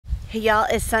Hey y'all,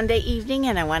 it's Sunday evening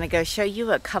and I want to go show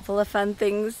you a couple of fun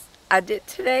things I did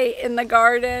today in the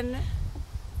garden.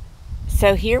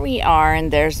 So here we are,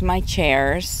 and there's my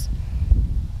chairs,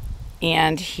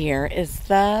 and here is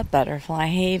the butterfly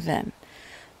haven.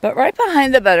 But right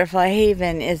behind the butterfly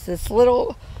haven is this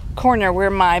little corner where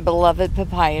my beloved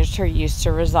papaya tree used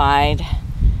to reside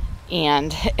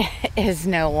and is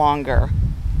no longer.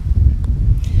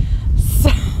 So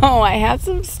I had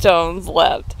some stones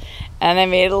left, and I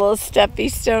made a little steppy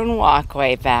stone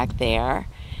walkway back there.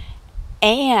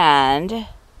 And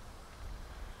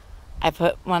I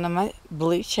put one of my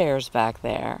blue chairs back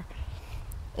there.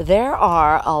 There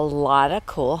are a lot of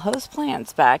cool host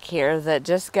plants back here that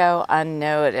just go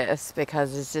unnoticed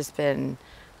because it's just been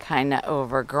kind of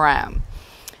overgrown.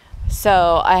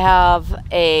 So I have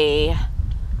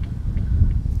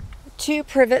two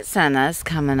privet sennas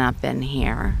coming up in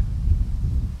here.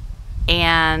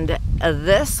 And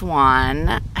this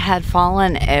one had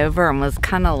fallen over and was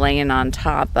kind of laying on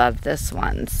top of this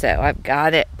one. So I've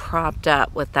got it propped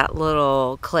up with that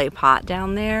little clay pot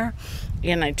down there.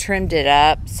 And I trimmed it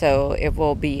up so it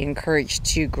will be encouraged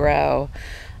to grow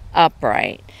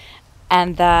upright.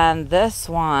 And then this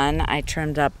one I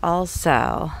trimmed up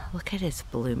also. Look at its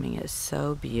blooming. It's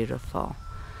so beautiful.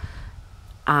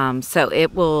 So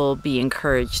it will be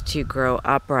encouraged to grow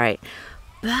upright.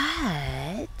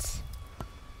 But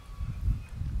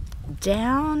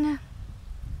down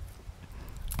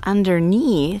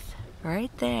underneath,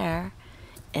 right there,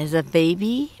 is a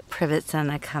baby privet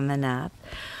senna coming up,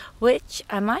 which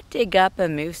I might dig up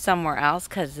and move somewhere else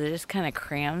because it is kind of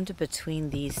crammed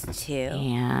between these two.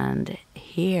 And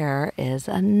here is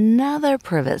another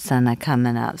privet senna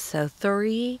coming up. So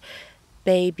 3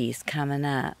 babies coming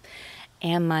up.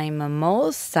 And my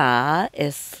mimosa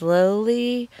is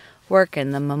slowly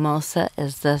working. The mimosa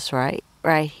is this right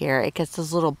here. It gets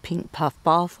those little pink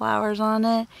puffball flowers on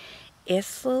it. It's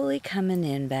slowly coming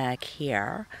in back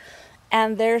here.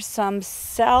 And there's some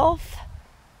self-seeded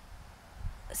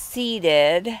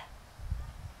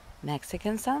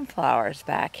Mexican sunflowers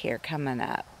back here coming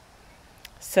up.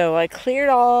 So I cleared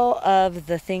all of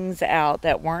the things out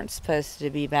that weren't supposed to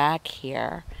be back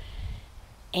here.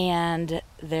 And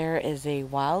there is a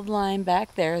wild lime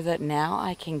back there that now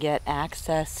I can get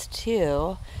access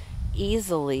to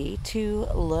easily to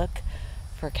look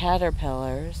for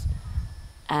caterpillars.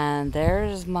 And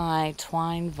there's my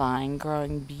twine vine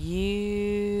growing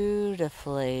beautifully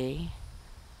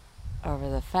over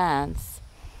the fence.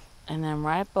 And then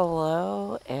right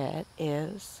below it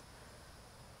is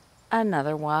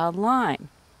another wild lime.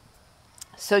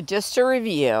 So just to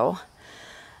review,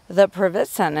 the privet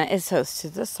senna is host to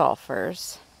the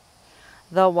sulfurs.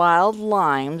 The wild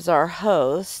limes are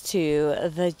host to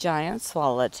the giant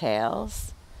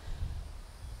swallowtails.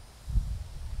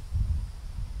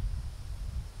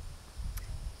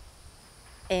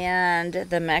 And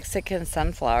the Mexican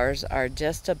sunflowers are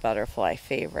just a butterfly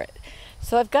favorite.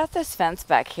 So I've got this fence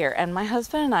back here, and my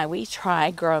husband and I, we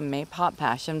tried growing Maypop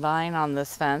passion vine on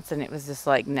this fence, and it was just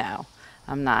like, no,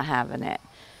 I'm not having it.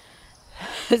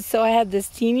 So I had this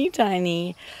teeny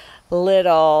tiny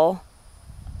little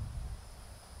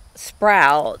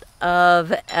sprout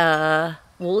of a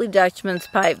woolly Dutchman's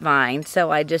pipe vine. So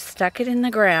I just stuck it in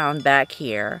the ground back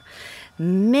here.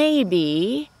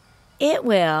 Maybe it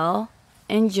will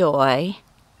enjoy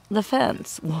the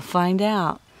fence. We'll find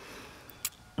out.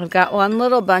 I've got one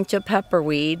little bunch of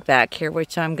pepperweed back here,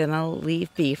 which I'm going to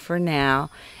leave be for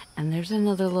now. And there's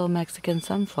another little Mexican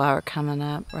sunflower coming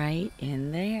up right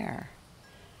in there.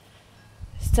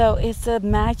 So it's a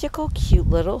magical, cute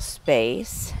little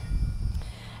space.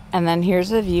 And then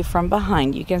here's a view from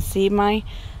behind. You can see my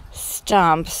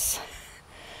stumps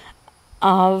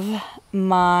of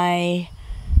my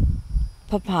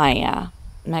papaya,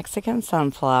 Mexican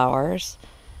sunflowers.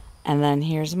 And then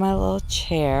here's my little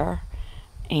chair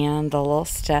and the little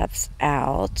steps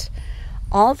out.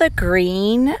 All the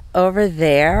green over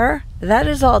there, that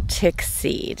is all tick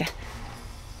seed.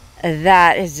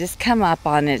 That has just come up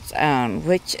on its own,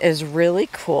 which is really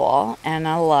cool, and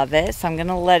I love it. So I'm going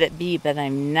to let it be, but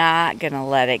I'm not going to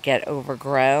let it get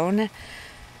overgrown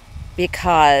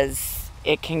because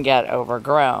it can get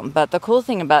overgrown. But the cool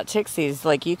thing about tick seed is,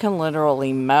 like, you can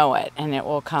literally mow it and it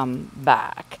will come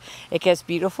back. It gets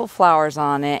beautiful flowers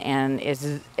on it, and it's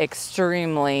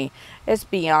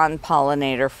beyond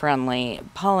pollinator friendly.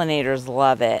 Pollinators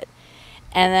love it.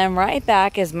 And then right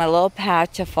back is my little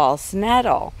patch of false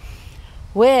nettle,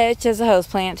 which is a host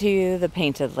plant to the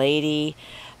painted lady,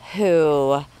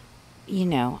 who, you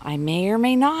know, I may or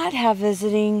may not have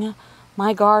visiting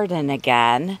my garden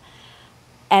again.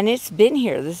 And it's been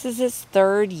here. This is its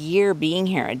 3rd year being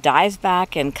here. It dives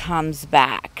back and comes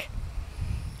back.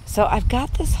 So I've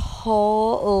got this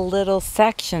whole little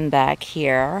section back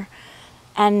here.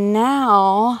 And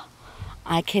now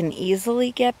I can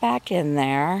easily get back in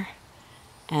there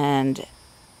and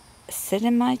sit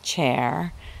in my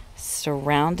chair,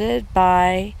 surrounded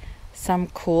by some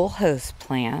cool host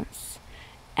plants,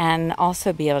 and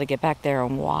also be able to get back there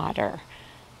and water.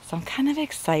 So I'm kind of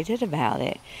excited about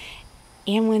it.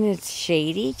 And when it's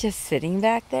shady, just sitting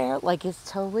back there, like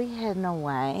it's totally hidden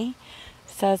away.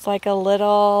 So it's like a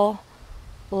little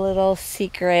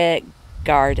secret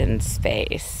garden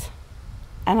space.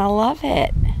 And I love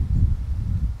it.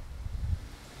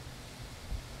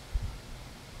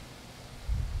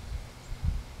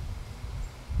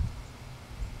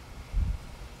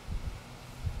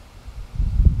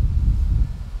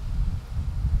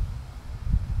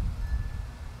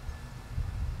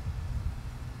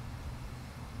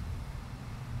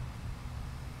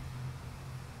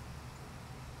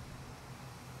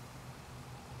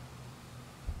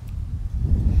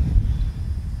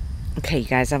 Okay, you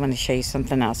guys, I want to show you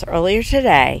something else. Earlier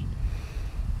today,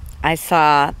 I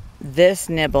saw this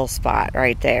nibble spot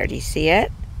right there. Do you see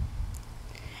it?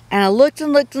 And I looked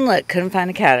and looked and looked, couldn't find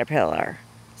a caterpillar.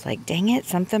 It's like, dang it,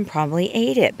 something probably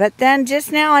ate it. But then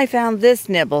just now I found this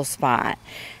nibble spot.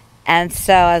 And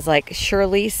so I was like,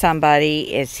 surely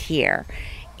somebody is here.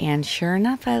 And sure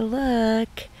enough, I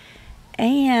look,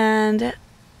 and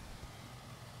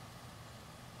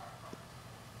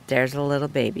there's a little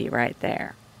baby right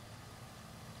there.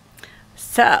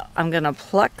 So I'm going to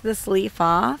pluck this leaf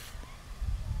off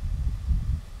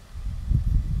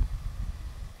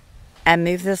and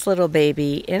move this little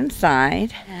baby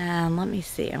inside. And let me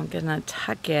see, I'm going to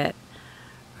tuck it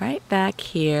right back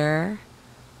here.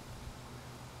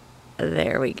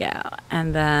 There we go.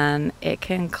 And then it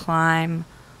can climb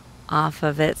off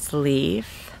of its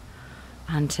leaf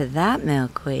onto that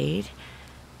milkweed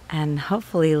and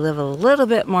hopefully live a little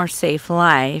bit more safe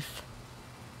life.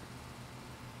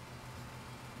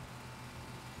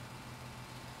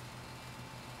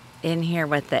 In here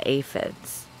with the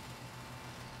aphids.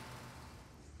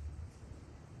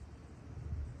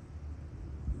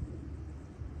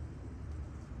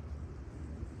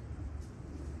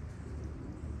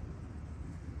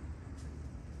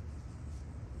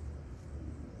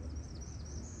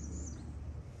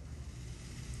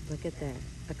 Look at that,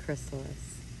 a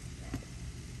chrysalis,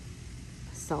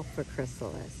 a sulfur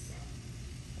chrysalis.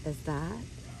 Is that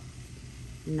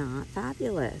not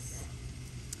fabulous?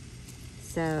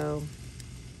 So,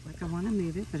 like, I want to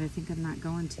move it, but I think I'm not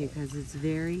going to because it's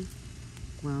very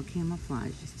well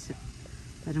camouflaged.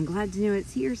 But I'm glad to know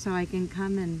it's here so I can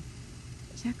come and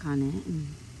check on it and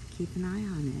keep an eye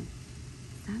on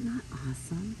it. Is that not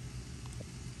awesome?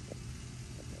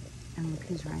 And look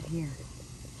who's right here,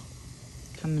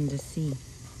 coming to see.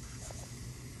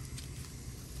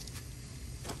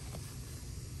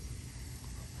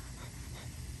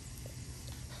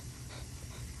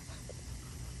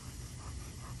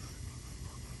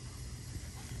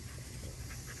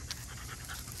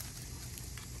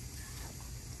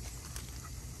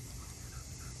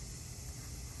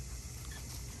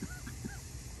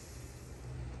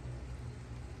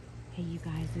 Hey, you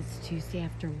guys, it's Tuesday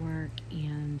after work,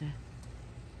 and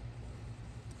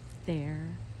there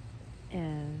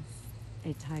is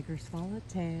a tiger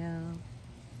swallowtail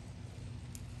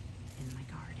in my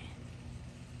garden.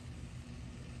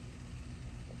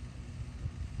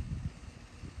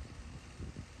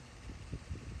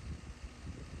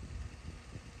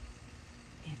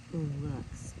 It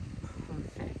looks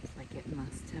perfect, like it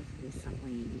must have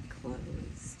recently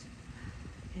closed.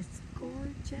 It's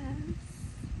gorgeous.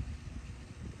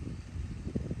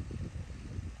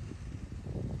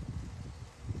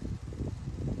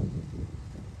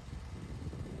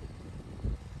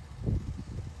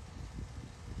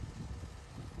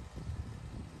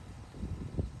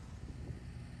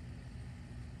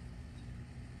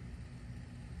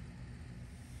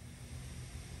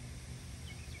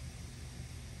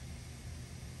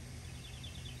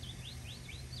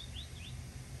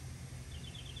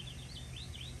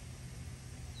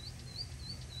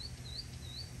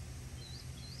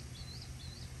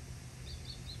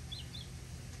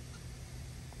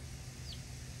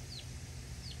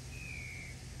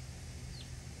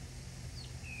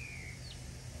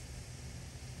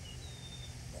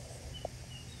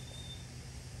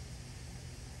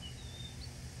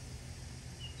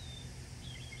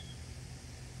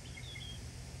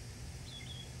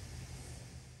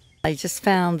 I just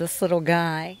found this little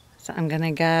guy, so I'm going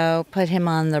to go put him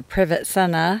on the privet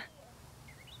senna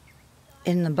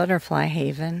in the butterfly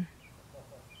haven.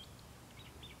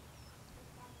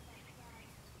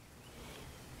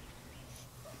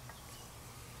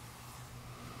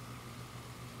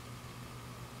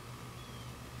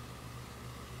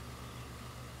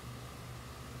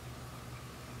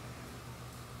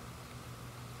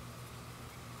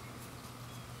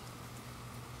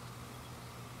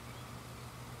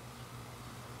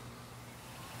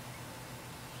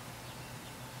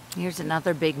 Here's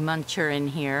another big muncher in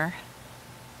here.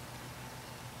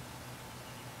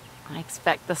 I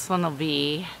expect this one will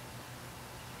be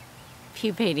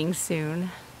pupating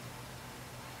soon.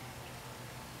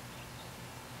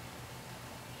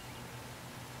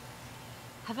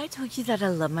 Have I told you that I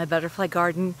love my butterfly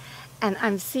garden? And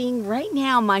I'm seeing right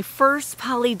now my first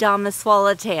Polydamas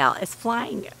swallowtail is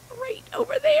flying right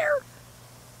over there.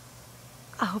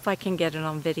 I hope I can get it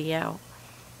on video.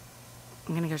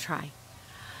 I'm gonna go try.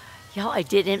 Y'all, I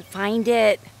didn't find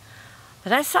it,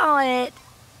 but I saw it.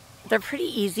 They're pretty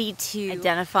easy to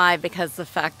identify because of the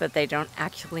fact that they don't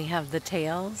actually have the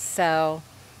tails. So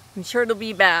I'm sure it'll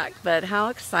be back, but how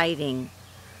exciting.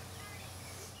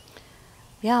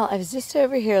 Yeah, I was just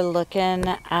over here looking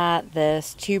at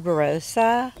this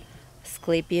tuberosa,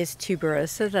 Asclepias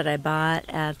tuberosa that I bought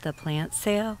at the plant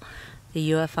sale,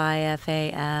 the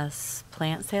UFIFAS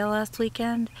plant sale last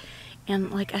weekend. And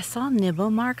like I saw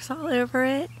nibble marks all over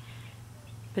it,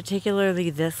 particularly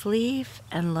this leaf.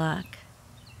 And look,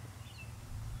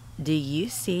 do you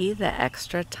see the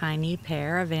extra tiny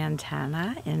pair of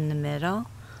antennae in the middle?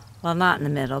 Well, not in the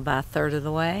middle, about a third of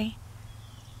the way.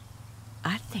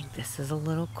 I think this is a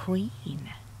little queen.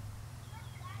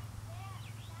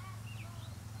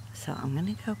 So I'm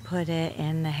gonna go put it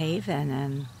in the haven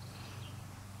and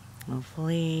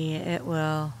hopefully it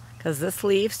will, because this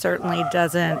leaf certainly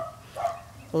doesn't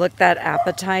look that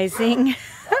appetizing.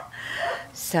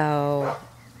 So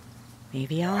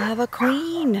maybe I'll have a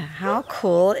queen. How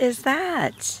cool is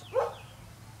that?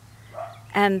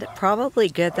 And probably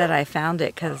good that I found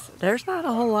it because there's not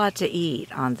a whole lot to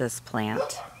eat on this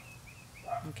plant.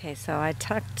 Okay, so I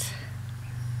tucked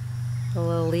the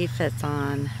little leaf it's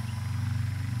on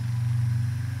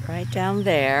right down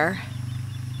there,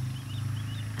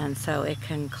 and so it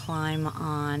can climb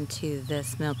on to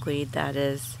this milkweed that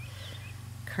is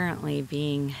currently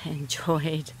being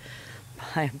enjoyed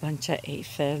by a bunch of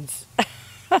aphids.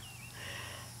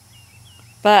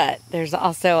 But there's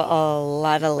also a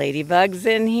lot of ladybugs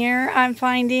in here, I'm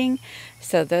finding,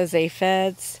 so those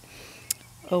aphids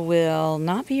will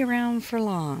not be around for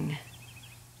long.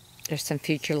 There's some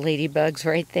future ladybugs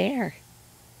right there.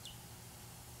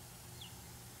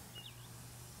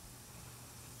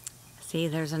 See,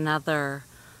 there's another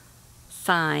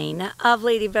sign of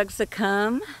ladybugs to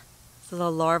come. This is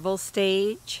the larval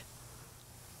stage.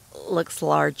 Looks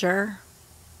larger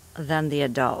than the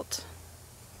adult.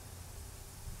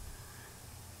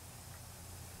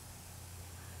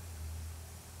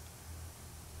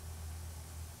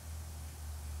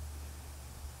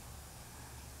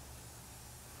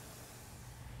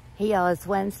 Hey y'all, it's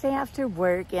Wednesday after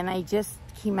work and I just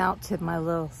came out to my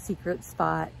little secret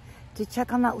spot to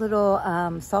check on that little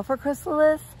sulfur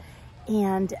chrysalis,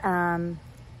 and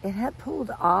it had pulled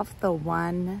off the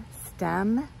one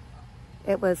stem.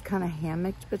 It was kind of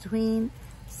hammocked between,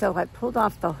 so I pulled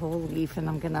off the whole leaf and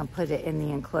I'm gonna put it in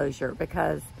the enclosure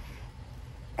because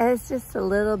it's just a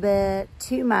little bit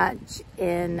too much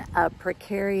in a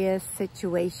precarious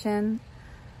situation,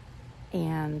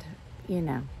 and you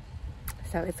know,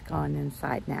 so it's going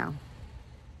inside now.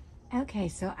 Okay,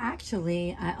 so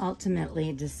actually I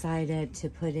ultimately decided to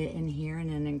put it in here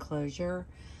in an enclosure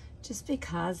just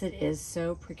because it is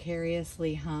so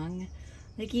precariously hung.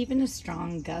 Like even a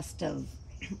strong gust of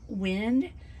wind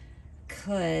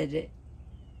could,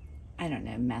 I don't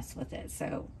know, mess with it.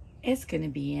 So it's gonna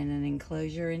be in an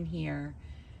enclosure in here,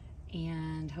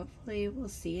 and hopefully we'll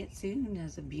see it soon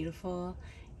as a beautiful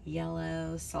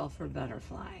yellow sulfur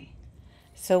butterfly.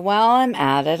 So while I'm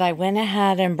at it, I went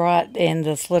ahead and brought in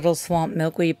this little swamp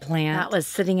milkweed plant that was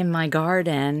sitting in my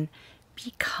garden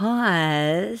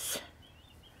because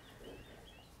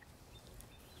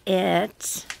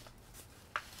it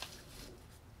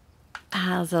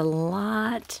has a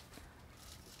lot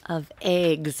of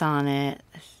eggs on it.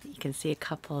 You can see a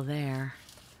couple there.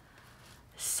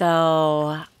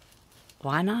 So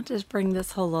why not just bring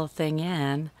this whole little thing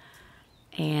in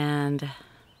and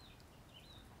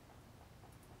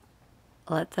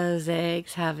let those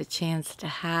eggs have a chance to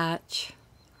hatch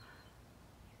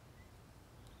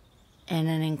in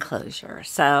an enclosure.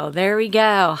 So there we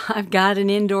go. I've got an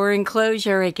indoor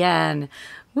enclosure again.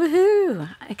 Woohoo!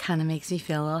 It kind of makes me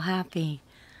feel a little happy.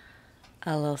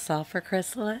 A little sulfur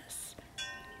chrysalis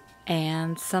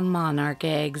and some monarch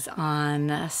eggs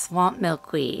on swamp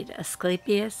milkweed,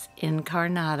 Asclepias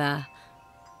incarnata,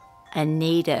 a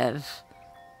native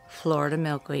Florida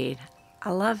milkweed.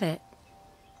 I love it.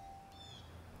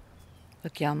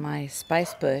 Look, y'all, my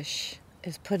spice bush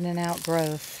is putting out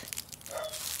growth.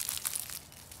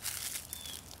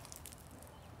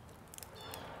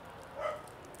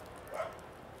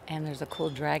 And there's a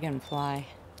cool dragonfly.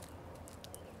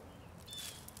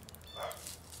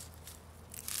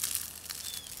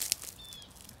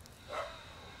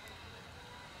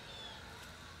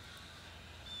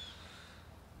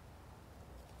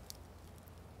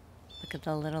 Look at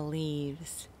the little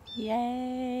leaves.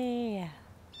 Yay!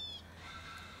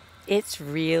 It's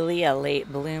really a late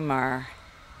bloomer,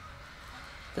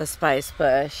 the spice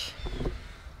bush.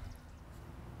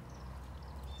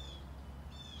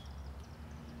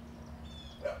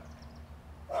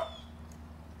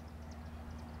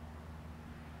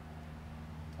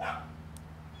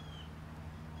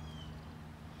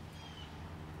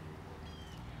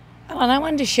 Oh, and I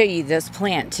wanted to show you this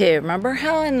plant too. Remember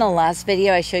how in the last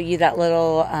video I showed you that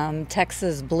little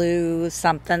Texas blue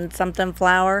something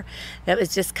flower that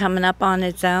was just coming up on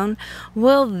its own?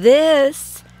 Well,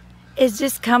 this is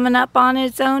just coming up on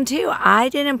its own too. I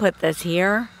didn't put this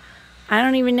here. I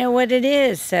don't even know what it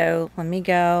is. So let me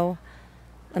go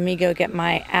get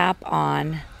my app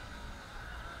on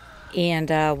and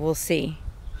we'll see.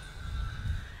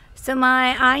 So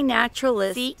my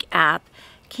iNaturalist Seek app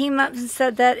came up and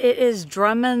said that it is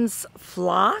Drummond's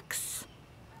phlox,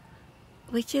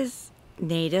 which is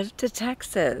native to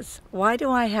Texas. Why do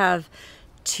I have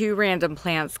 2 random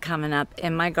plants coming up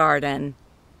in my garden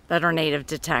that are native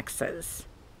to Texas?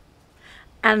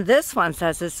 And this one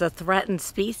says it's a threatened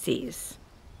species.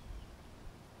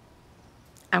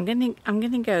 I'm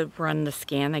gonna go run the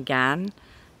scan again,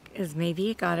 because maybe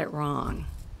it got it wrong.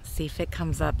 See if it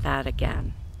comes up that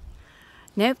again.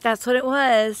 Nope, that's what it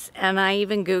was. And I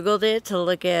even Googled it to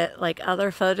look at like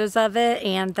other photos of it,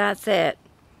 and that's it.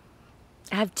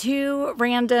 I have 2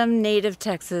 random native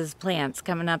Texas plants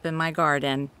coming up in my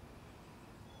garden,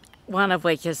 one of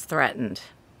which is threatened.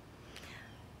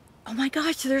 Oh my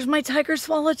gosh, there's my tiger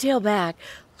swallowtail back.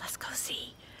 Let's go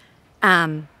see.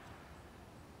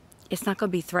 It's not gonna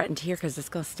be threatened here because it's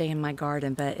gonna stay in my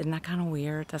garden, but isn't that kind of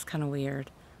weird? That's kind of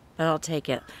weird, but I'll take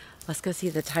it. Let's go see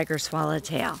the tiger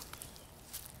swallowtail.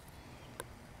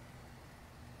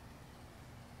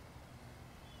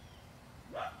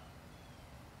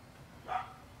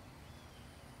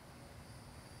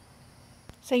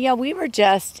 So yeah, we were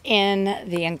just in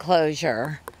the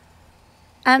enclosure.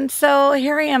 And so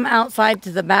here I am outside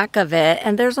to the back of it,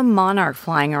 and there's a monarch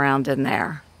flying around in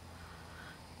there.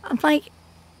 I'm like,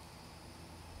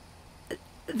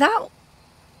 it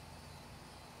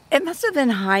must have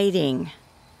been hiding.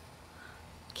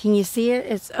 Can you see it?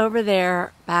 It's over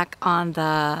there back on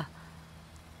the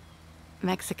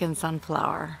Mexican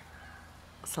sunflower.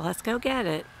 So let's go get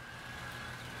it.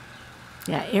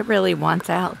 Yeah, it really wants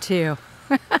out too.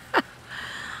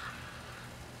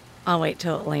 I'll wait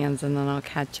till it lands and then I'll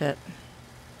catch it.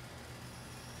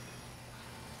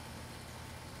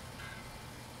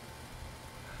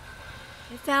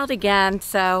 It's out again,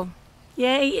 so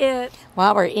yay it.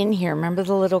 While we're in here, remember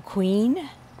the little queen?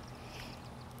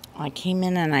 I came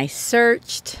in and I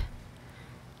searched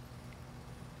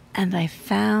and I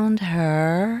found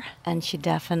her, and she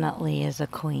definitely is a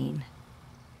queen.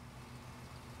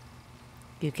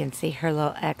 You can see her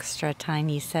little extra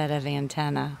tiny set of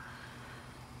antennae.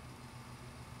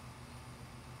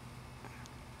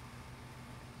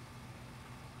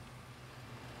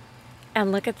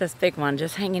 And look at this big one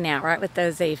just hanging out right with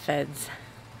those aphids.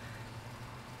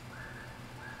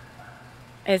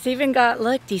 It's even got,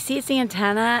 look, do you see its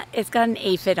antenna? It's got an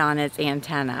aphid on its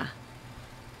antenna.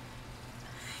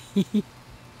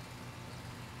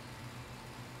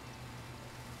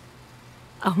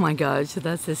 Oh my gosh,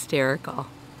 that's hysterical.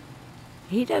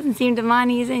 He doesn't seem to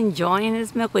mind. He's enjoying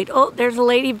his milkweed. Oh, there's a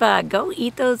ladybug. Go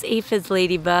eat those aphids,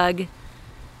 ladybug.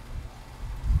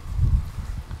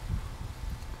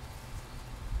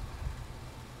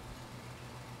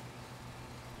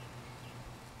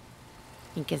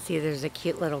 You can see there's a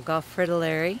cute little Gulf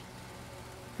fritillary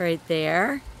right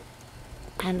there.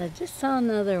 And I just saw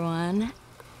another one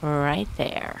right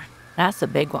there. That's a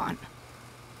big one.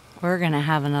 We're going to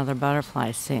have another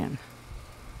butterfly soon.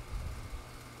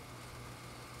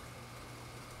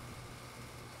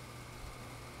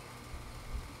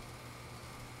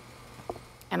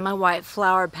 And my white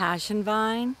flowered passion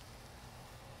vine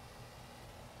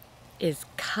is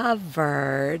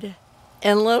covered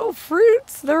in little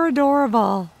fruits. They're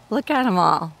adorable. Look at them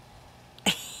all.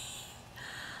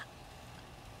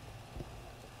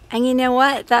 And you know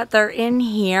what? That they're in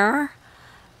here,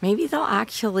 maybe they'll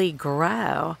actually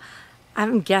grow.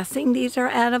 I'm guessing these are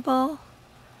edible.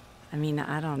 I mean,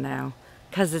 I don't know.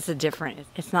 Because it's a different,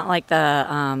 it's not like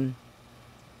the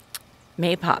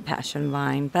Maypop passion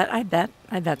vine, but I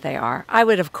bet they are. I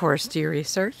would, of course, do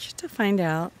research to find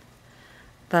out.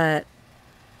 But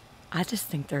I just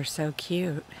think they're so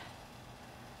cute.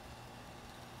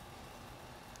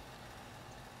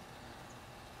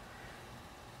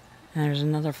 And there's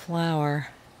another flower.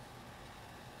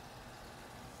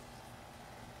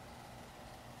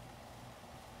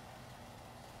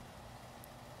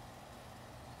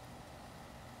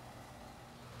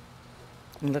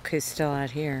 And look who's still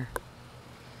out here.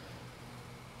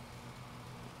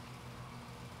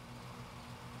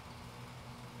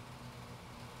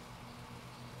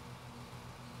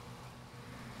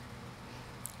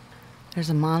 There's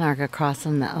a monarch across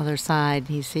on the other side.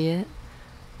 You see it?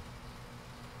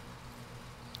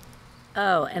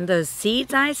 Oh, and those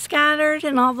seeds I scattered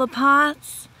in all the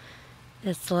pots,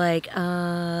 it's like,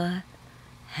 hello.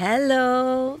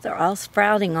 They're all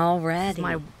sprouting already.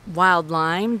 My wild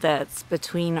lime that's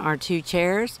between our two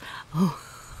chairs. Oh,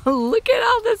 look at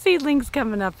all the seedlings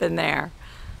coming up in there.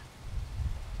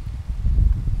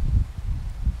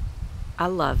 I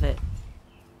love it.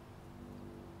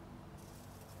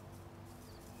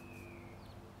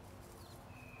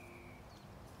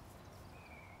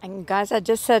 And guys, I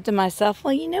just said to myself,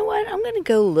 well, you know what? I'm going to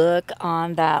go look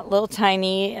on that little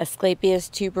tiny Asclepias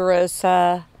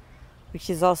tuberosa, which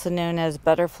is also known as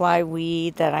butterfly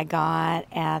weed, that I got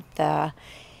at the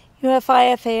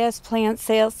UFIFAS plant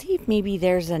sale. See if maybe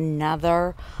there's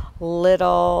another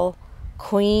little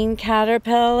queen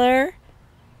caterpillar.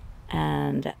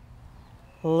 And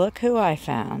look who I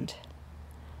found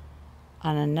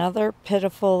on another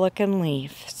pitiful looking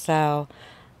leaf. So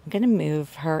I'm going to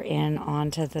move her in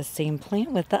onto the same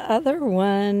plant with the other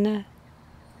one.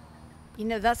 You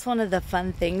know, that's one of the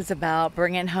fun things about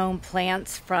bringing home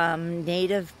plants from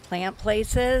native plant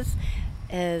places,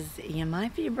 is you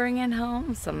might be bringing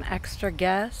home some extra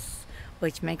guests,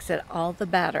 which makes it all the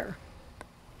better.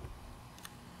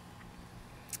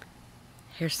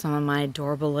 Here's some of my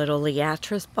adorable little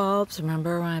liatris bulbs.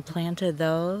 Remember when I planted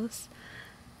those?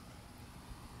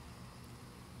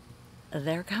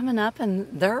 They're coming up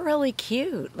and they're really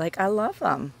cute. Like, I love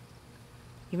them.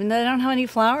 Even though they don't have any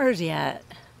flowers yet.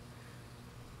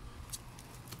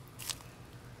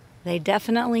 They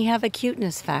definitely have a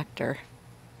cuteness factor.